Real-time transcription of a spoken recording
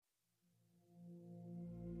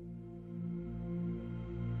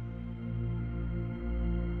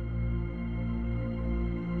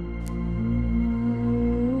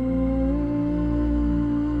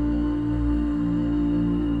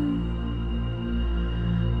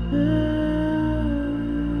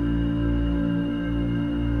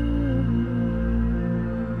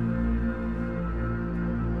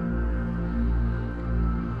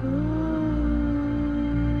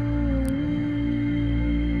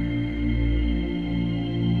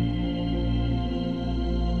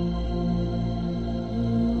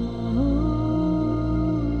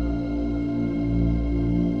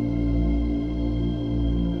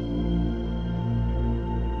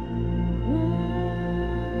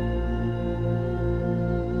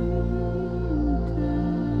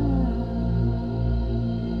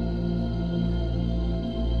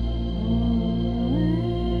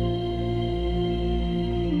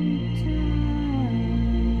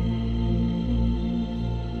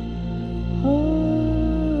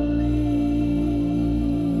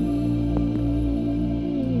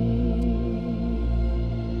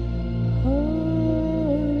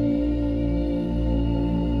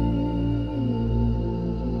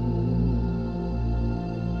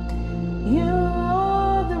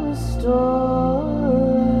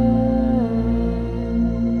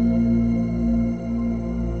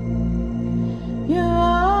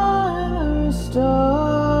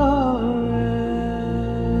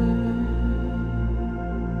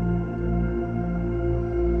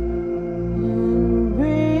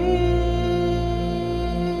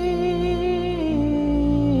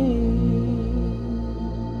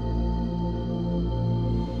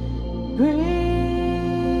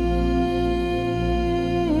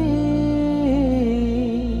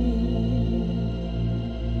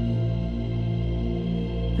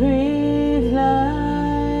Breathe life,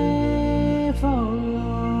 oh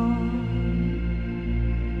Lord.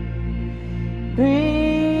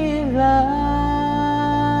 Breathe life.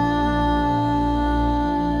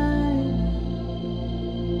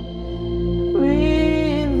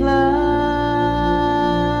 Breathe life.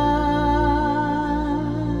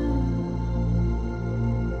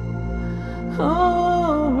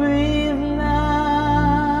 Oh, breathe life.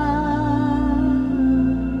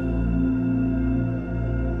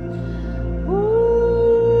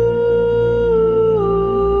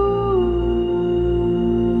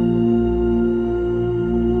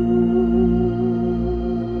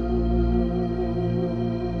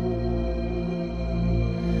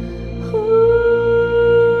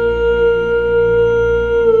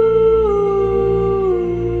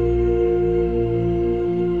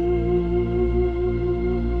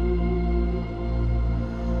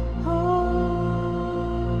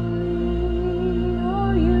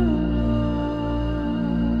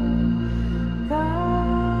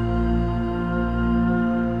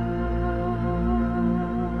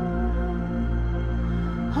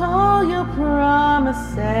 All your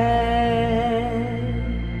promises,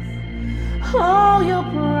 all your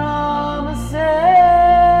promises,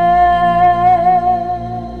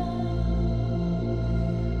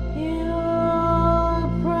 your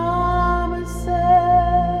promises,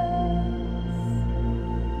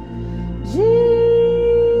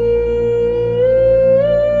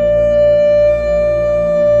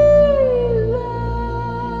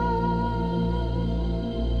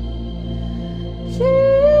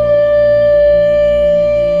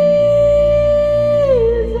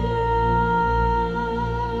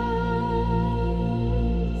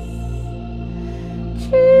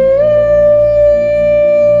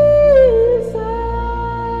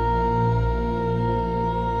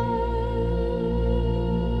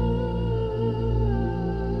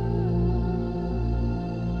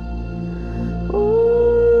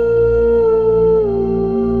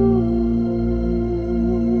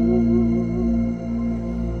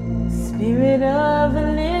 Spirit of the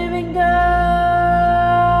living God,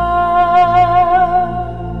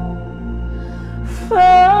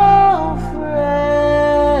 fall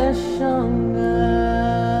fresh on us.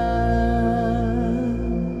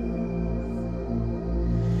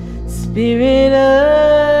 Spirit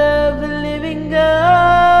of the living God,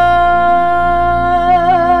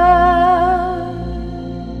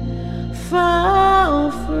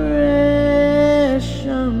 fall fresh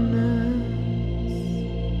on us.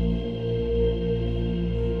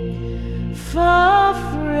 Fall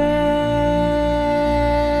fresh,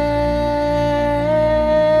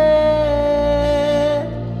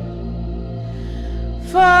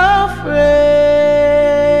 fall fresh,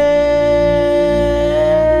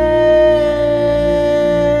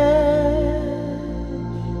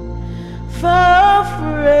 fall fresh,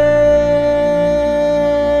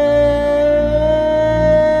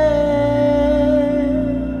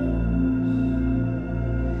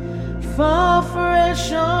 fall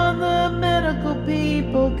fresh on the medical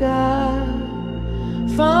people, God.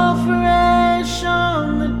 Fall fresh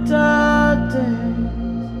on the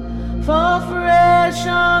doctors. Fall fresh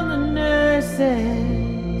on the nurses.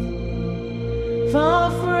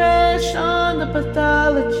 Fall fresh on the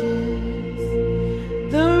pathologists.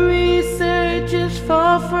 The researchers,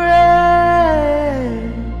 fall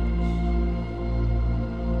fresh.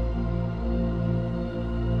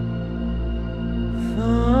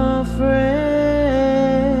 Fall fresh.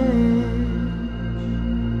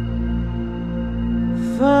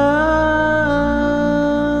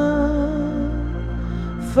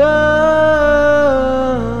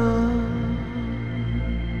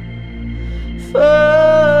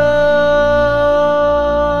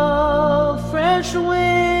 Fall, fresh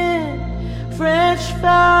wind, fresh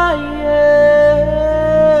fire,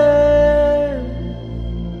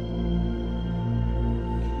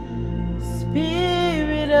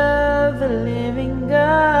 Spirit of the living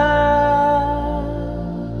God,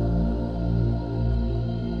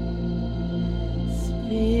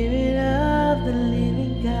 Spirit of the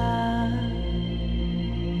living God.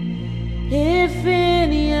 If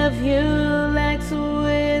any of you lacks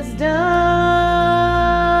wisdom,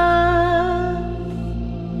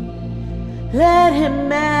 let him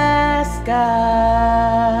ask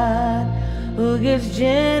God, who gives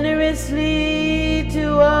generously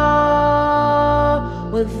to all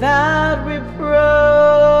without reproach.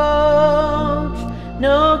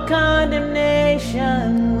 No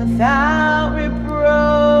condemnation without reproach.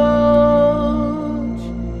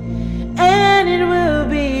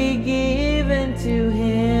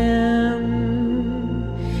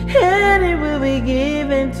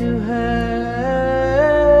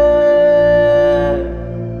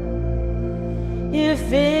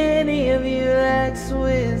 any of you lacks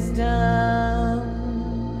wisdom?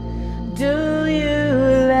 Do you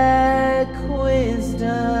lack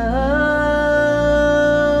wisdom?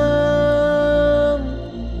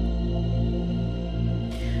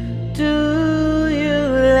 Do you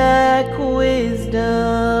lack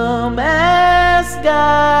wisdom? Ask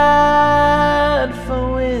God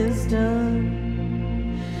for wisdom.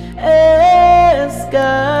 Ask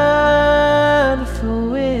God for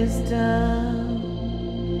wisdom.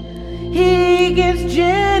 He gives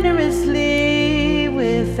generously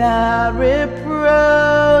without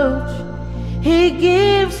reproach. He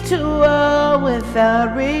gives to all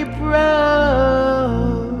without reproach.